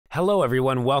Hello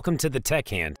everyone, welcome to the Tech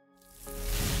Hand.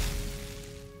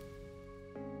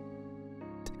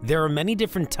 There are many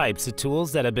different types of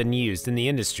tools that have been used in the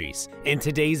industries. In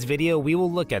today's video, we will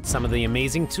look at some of the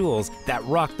amazing tools that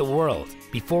rock the world.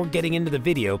 Before getting into the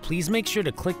video, please make sure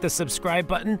to click the subscribe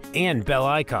button and bell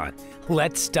icon.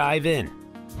 Let's dive in.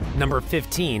 Number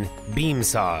 15, beam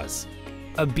saws.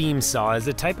 A beam saw is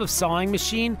a type of sawing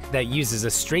machine that uses a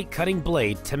straight cutting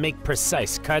blade to make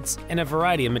precise cuts in a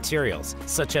variety of materials,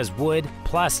 such as wood,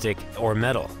 plastic, or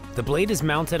metal. The blade is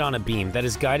mounted on a beam that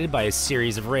is guided by a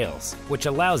series of rails, which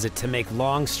allows it to make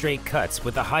long, straight cuts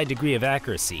with a high degree of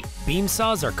accuracy. Beam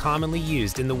saws are commonly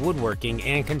used in the woodworking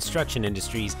and construction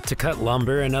industries to cut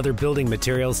lumber and other building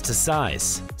materials to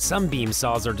size. Some beam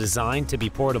saws are designed to be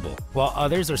portable, while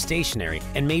others are stationary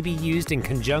and may be used in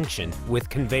conjunction with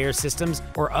conveyor systems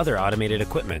or other automated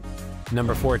equipment.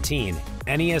 Number 14,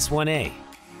 NES-1A.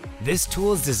 This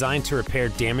tool is designed to repair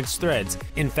damaged threads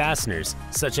in fasteners,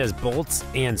 such as bolts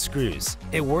and screws.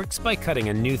 It works by cutting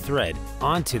a new thread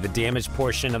onto the damaged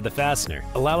portion of the fastener,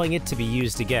 allowing it to be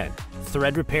used again.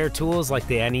 Thread repair tools like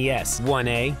the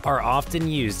NES-1A are often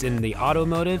used in the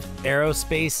automotive,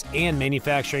 aerospace, and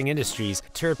manufacturing industries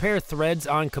to repair threads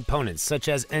on components such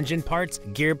as engine parts,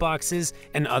 gearboxes,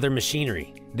 and other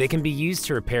machinery. They can be used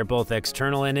to repair both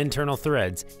external and internal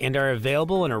threads and are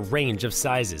available in a range of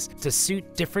sizes to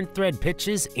suit different thread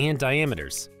pitches and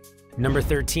diameters. Number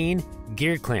 13,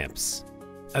 gear clamps.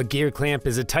 A gear clamp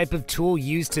is a type of tool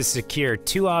used to secure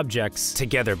two objects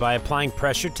together by applying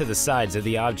pressure to the sides of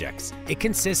the objects. It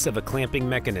consists of a clamping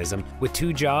mechanism with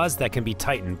two jaws that can be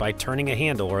tightened by turning a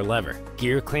handle or lever.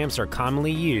 Gear clamps are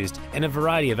commonly used in a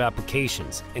variety of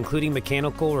applications, including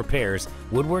mechanical repairs,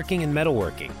 woodworking, and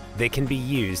metalworking. They can be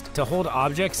used to hold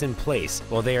objects in place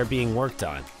while they are being worked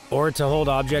on, or to hold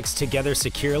objects together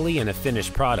securely in a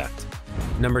finished product.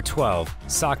 Number 12,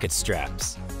 socket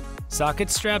straps. Socket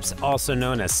straps, also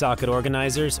known as socket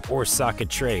organizers or socket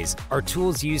trays, are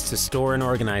tools used to store and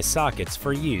organize sockets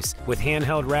for use with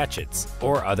handheld ratchets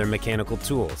or other mechanical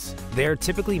tools. They are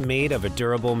typically made of a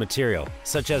durable material,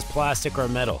 such as plastic or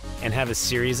metal, and have a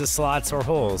series of slots or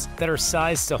holes that are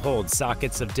sized to hold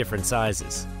sockets of different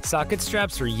sizes. Socket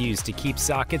straps are used to keep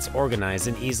sockets organized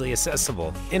and easily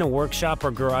accessible in a workshop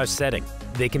or garage setting.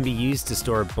 They can be used to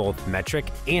store both metric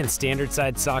and standard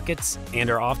size sockets and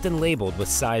are often labeled with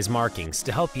size markings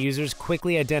to help users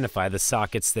quickly identify the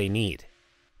sockets they need.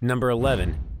 Number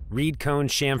 11, reed cone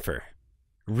chamfer.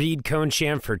 Reed cone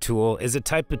chamfer tool is a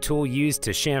type of tool used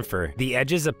to chamfer the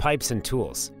edges of pipes and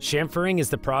tools. Chamfering is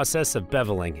the process of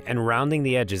beveling and rounding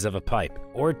the edges of a pipe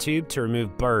or tube to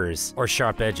remove burrs or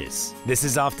sharp edges. This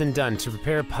is often done to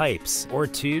prepare pipes or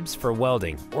tubes for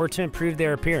welding or to improve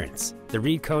their appearance. The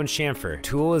reed cone chamfer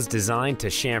tool is designed to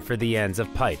chamfer the ends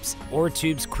of pipes or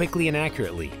tubes quickly and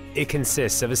accurately. It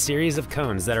consists of a series of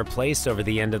cones that are placed over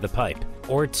the end of the pipe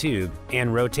or tube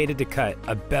and rotated to cut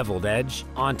a beveled edge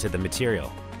onto the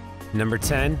material. Number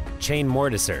 10, chain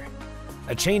mortiser.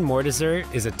 A chain mortiser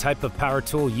is a type of power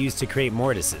tool used to create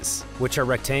mortises, which are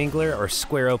rectangular or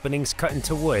square openings cut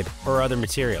into wood or other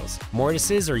materials.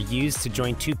 Mortises are used to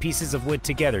join two pieces of wood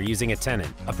together using a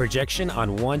tenon, a projection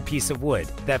on one piece of wood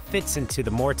that fits into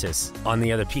the mortise on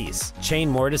the other piece.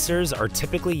 Chain mortisers are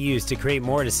typically used to create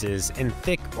mortises in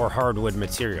thick or hardwood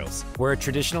materials, where a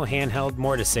traditional handheld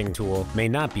mortising tool may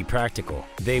not be practical.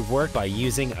 They work by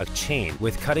using a chain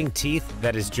with cutting teeth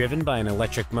that is driven by an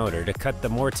electric motor to cut the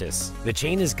mortise. The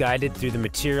chain is guided through the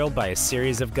material by a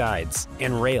series of guides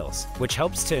and rails, which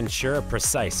helps to ensure a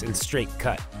precise and straight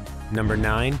cut. Number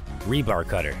 9, rebar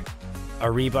cutter. A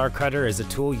rebar cutter is a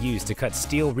tool used to cut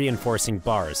steel reinforcing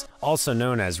bars, also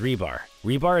known as rebar.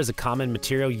 Rebar is a common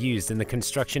material used in the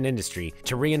construction industry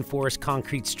to reinforce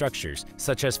concrete structures,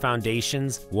 such as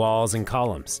foundations, walls, and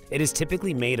columns. It is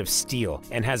typically made of steel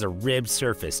and has a ribbed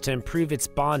surface to improve its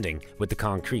bonding with the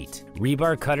concrete.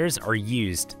 Rebar cutters are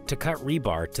used to cut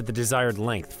rebar to the desired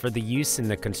length for the use in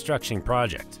the construction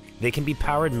project. They can be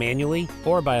powered manually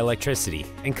or by electricity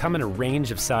and come in a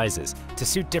range of sizes to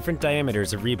suit different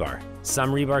diameters of rebar.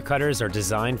 Some rebar cutters are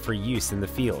designed for use in the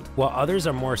field, while others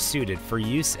are more suited for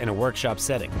use in a workshop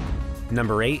setting.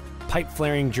 Number 8, pipe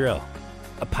flaring drill.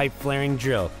 A pipe flaring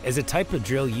drill is a type of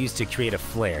drill used to create a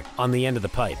flare on the end of the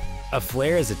pipe. A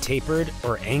flare is a tapered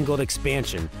or angled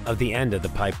expansion of the end of the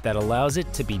pipe that allows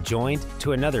it to be joined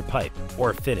to another pipe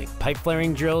or fitting. Pipe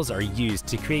flaring drills are used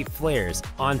to create flares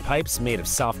on pipes made of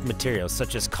soft materials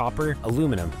such as copper,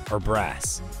 aluminum, or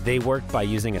brass. They work by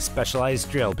using a specialized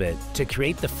drill bit to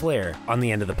create the flare on the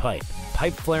end of the pipe.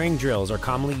 Pipe flaring drills are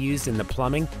commonly used in the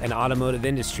plumbing and automotive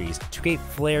industries to create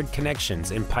flared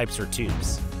connections in pipes or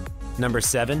tubes. Number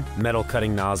 7, metal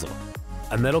cutting nozzle.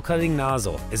 A metal cutting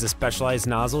nozzle is a specialized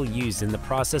nozzle used in the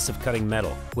process of cutting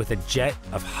metal with a jet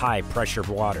of high pressure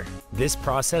water. This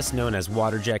process, known as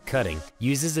water jet cutting,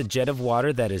 uses a jet of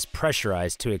water that is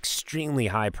pressurized to extremely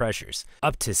high pressures,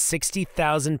 up to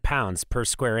 60,000 pounds per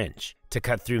square inch, to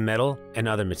cut through metal and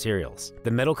other materials.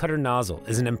 The metal cutter nozzle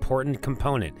is an important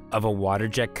component of a water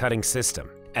jet cutting system,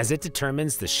 as it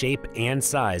determines the shape and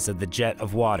size of the jet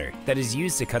of water that is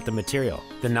used to cut the material.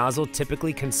 The nozzle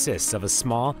typically consists of a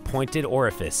small, pointed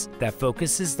orifice that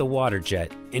focuses the water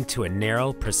jet into a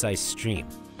narrow, precise stream.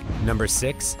 Number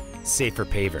 6. Safer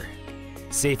paver.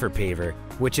 Safer paver,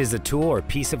 which is a tool or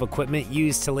piece of equipment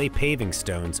used to lay paving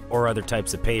stones or other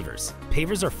types of pavers.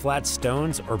 Pavers are flat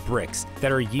stones or bricks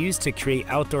that are used to create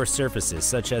outdoor surfaces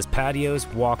such as patios,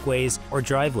 walkways, or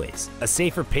driveways. A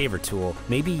safer paver tool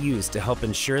may be used to help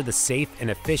ensure the safe and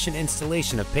efficient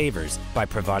installation of pavers by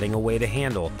providing a way to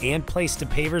handle and place the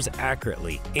pavers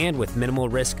accurately and with minimal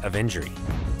risk of injury.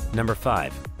 Number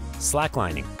 5.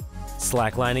 Slacklining.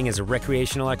 Slacklining is a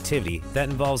recreational activity that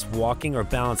involves walking or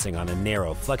balancing on a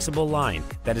narrow, flexible line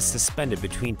that is suspended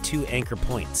between two anchor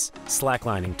points.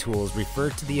 Slacklining tools refer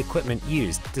to the equipment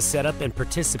used to set up and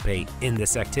participate in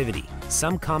this activity.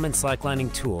 Some common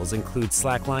slacklining tools include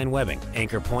slackline webbing,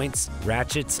 anchor points,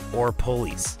 ratchets, or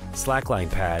pulleys, slackline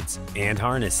pads, and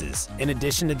harnesses. In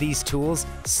addition to these tools,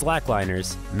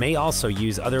 slackliners may also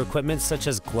use other equipment such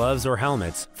as gloves or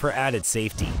helmets for added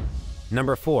safety.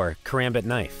 Number 4. Karambit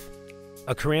knife.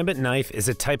 A karambit knife is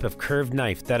a type of curved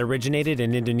knife that originated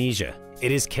in Indonesia.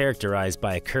 It is characterized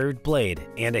by a curved blade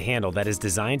and a handle that is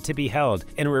designed to be held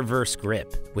in a reverse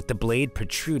grip, with the blade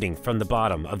protruding from the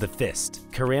bottom of the fist.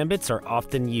 Karambits are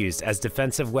often used as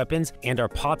defensive weapons and are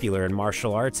popular in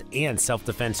martial arts and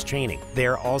self-defense training. They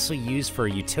are also used for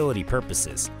utility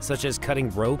purposes, such as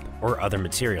cutting rope or other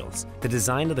materials. The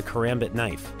design of the karambit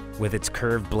knife, with its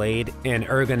curved blade and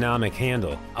ergonomic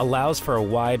handle, allows for a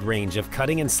wide range of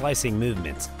cutting and slicing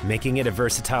movements, making it a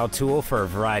versatile tool for a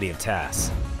variety of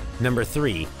tasks. Number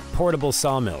 3. Portable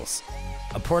sawmills.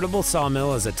 A portable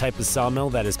sawmill is a type of sawmill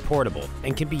that is portable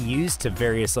and can be used to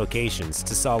various locations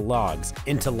to saw logs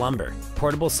into lumber.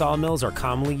 Portable sawmills are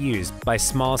commonly used by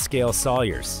small-scale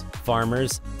sawyers,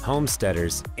 farmers,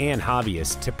 homesteaders, and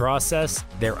hobbyists to process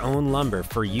their own lumber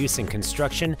for use in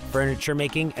construction, furniture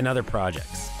making, and other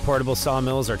projects. Portable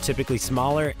sawmills are typically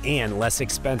smaller and less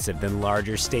expensive than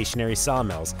larger stationary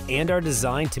sawmills and are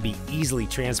designed to be easily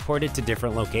transported to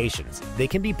different locations. They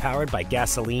can be powered by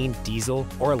gasoline, diesel,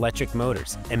 or electric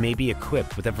motors and may be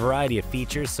equipped with a variety of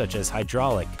features such as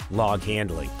hydraulic, log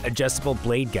handling, adjustable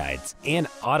blade guides, and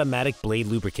automatic blade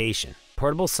lubrication.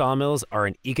 Portable sawmills are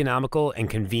an economical and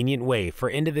convenient way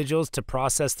for individuals to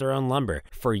process their own lumber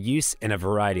for use in a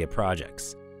variety of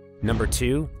projects. Number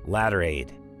 2. Ladder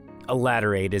aid. A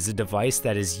ladder aid is a device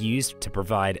that is used to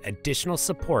provide additional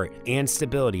support and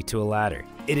stability to a ladder.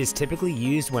 It is typically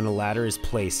used when a ladder is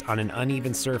placed on an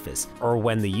uneven surface or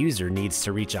when the user needs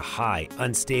to reach a high,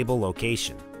 unstable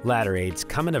location. Ladder aids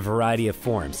come in a variety of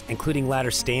forms, including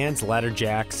ladder stands, ladder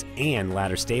jacks, and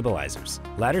ladder stabilizers.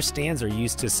 Ladder stands are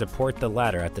used to support the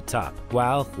ladder at the top,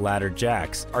 while ladder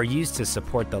jacks are used to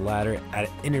support the ladder at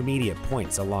intermediate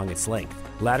points along its length.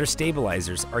 Ladder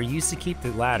stabilizers are used to keep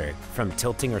the ladder from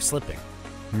tilting or slipping.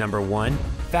 Number 1.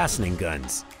 Fastening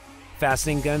guns.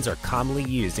 Fastening guns are commonly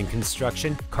used in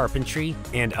construction, carpentry,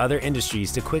 and other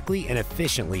industries to quickly and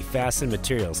efficiently fasten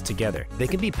materials together. They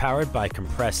can be powered by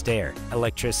compressed air,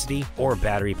 electricity, or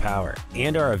battery power,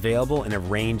 and are available in a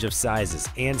range of sizes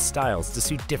and styles to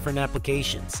suit different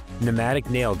applications. Pneumatic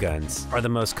nail guns are the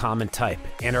most common type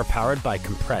and are powered by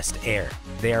compressed air.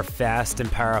 They are fast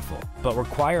and powerful, but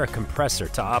require a compressor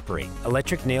to operate.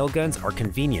 Electric nail guns are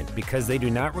convenient because they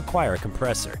do not require a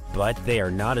compressor, but they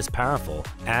are not as powerful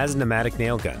as pneumatic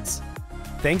nail guns.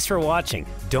 Thanks for watching.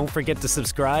 Don't forget to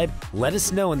subscribe. Let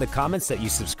us know in the comments that you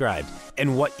subscribed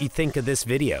and what you think of this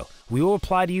video. We will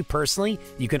reply to you personally.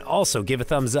 You can also give a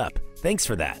thumbs up. Thanks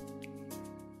for that.